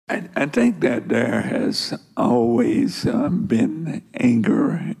I think that there has always been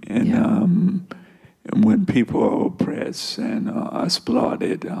anger and when people are oppressed and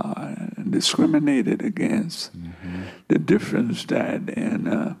exploited and discriminated against. Mm-hmm. The difference that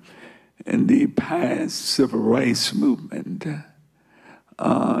in the past civil rights movement,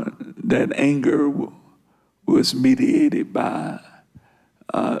 that anger was mediated by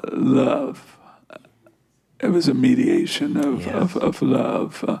love. It was a mediation of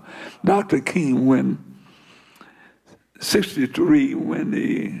love. Dr. King, when 63, when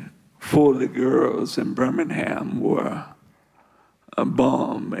the 40 girls in Birmingham were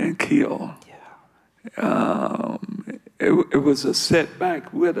bombed and killed, it was a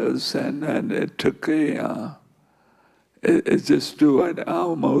setback with us, and it took it just threw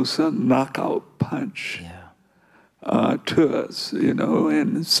almost a knockout punch to us,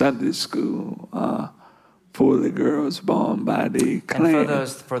 in Sunday school. 40 girls bombed by the Klan. And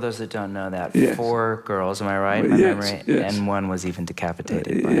for those that don't know that, 4 girls, am I right? My memory, yes. And 1 was even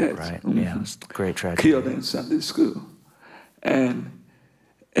decapitated by it, right? Mm-hmm. Yeah, it was a great tragedy. Killed in Sunday school. And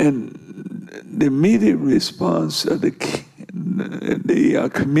the immediate response of the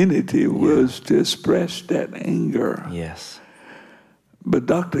community was to express that anger. Yes. But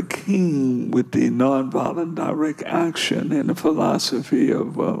Dr. King, with the nonviolent direct action and the philosophy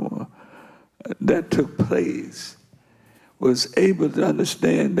of that took place, was able to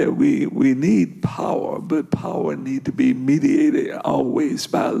understand that we need power, but power need to be mediated always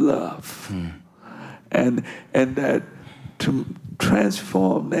by love. And that to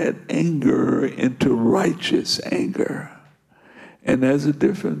transform that anger into righteous anger. And there's a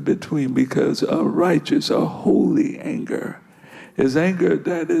difference between, because a righteous or holy anger is anger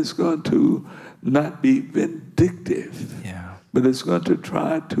that is going to not be vindictive. But it's going to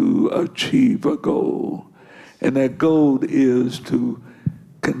try to achieve a goal. And that goal is to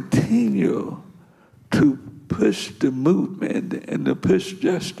continue to push the movement and to push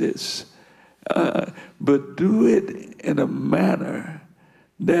justice, but do it in a manner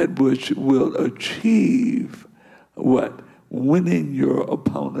that which will achieve what? Winning your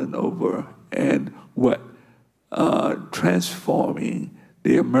opponent over, and what? Transforming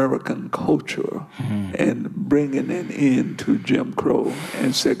the American culture and bringing an end to Jim Crow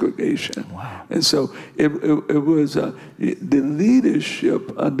and segregation. Wow. And so it was, the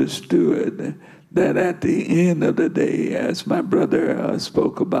leadership understood that at the end of the day, as my brother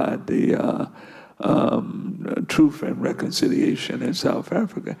spoke about the Truth and Reconciliation in South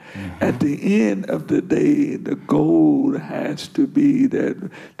Africa, at the end of the day, the goal has to be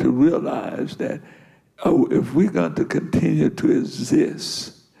that to realize that if we're going to continue to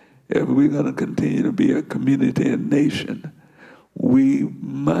exist, if we're going to continue to be a community and nation, we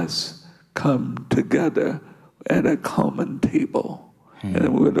must come together at a common table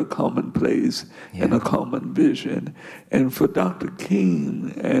and with a common place and a common vision. And for Dr.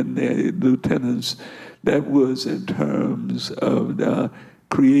 King and the lieutenants, that was in terms of the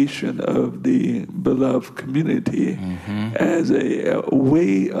creation of the beloved community as a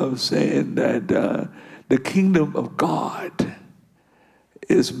way of saying that the kingdom of God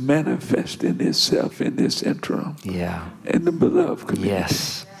is manifesting itself in this interim. In the beloved community.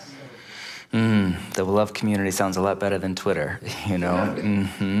 Yes. The beloved community sounds a lot better than Twitter,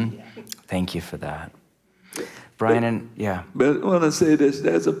 Thank you for that. Brian, But I want to say this,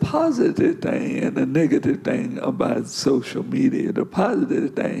 there's a positive thing and a negative thing about social media. The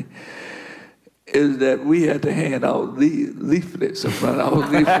positive thing is that we had to hand out leaflets in front of our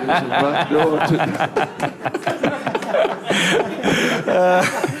leaflets in front door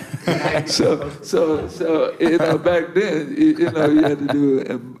so back then, you had to do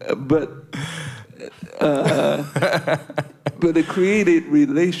it, but it created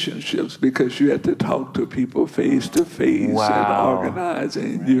relationships because you had to talk to people face to face and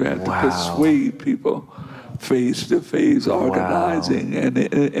organizing. You had to persuade people face to face, organizing, and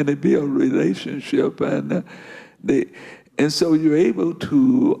it built relationship, and so you're able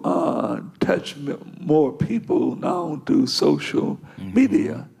to touch more people now through social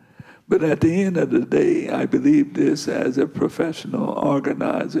media. But at the end of the day, I believe this as a professional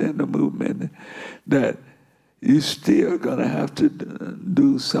organizer in the movement, that you're still gonna have to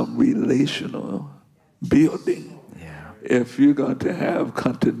do some relational building if you're going to have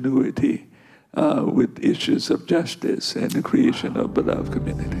continuity with issues of justice and the creation of beloved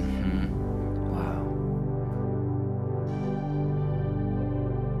community.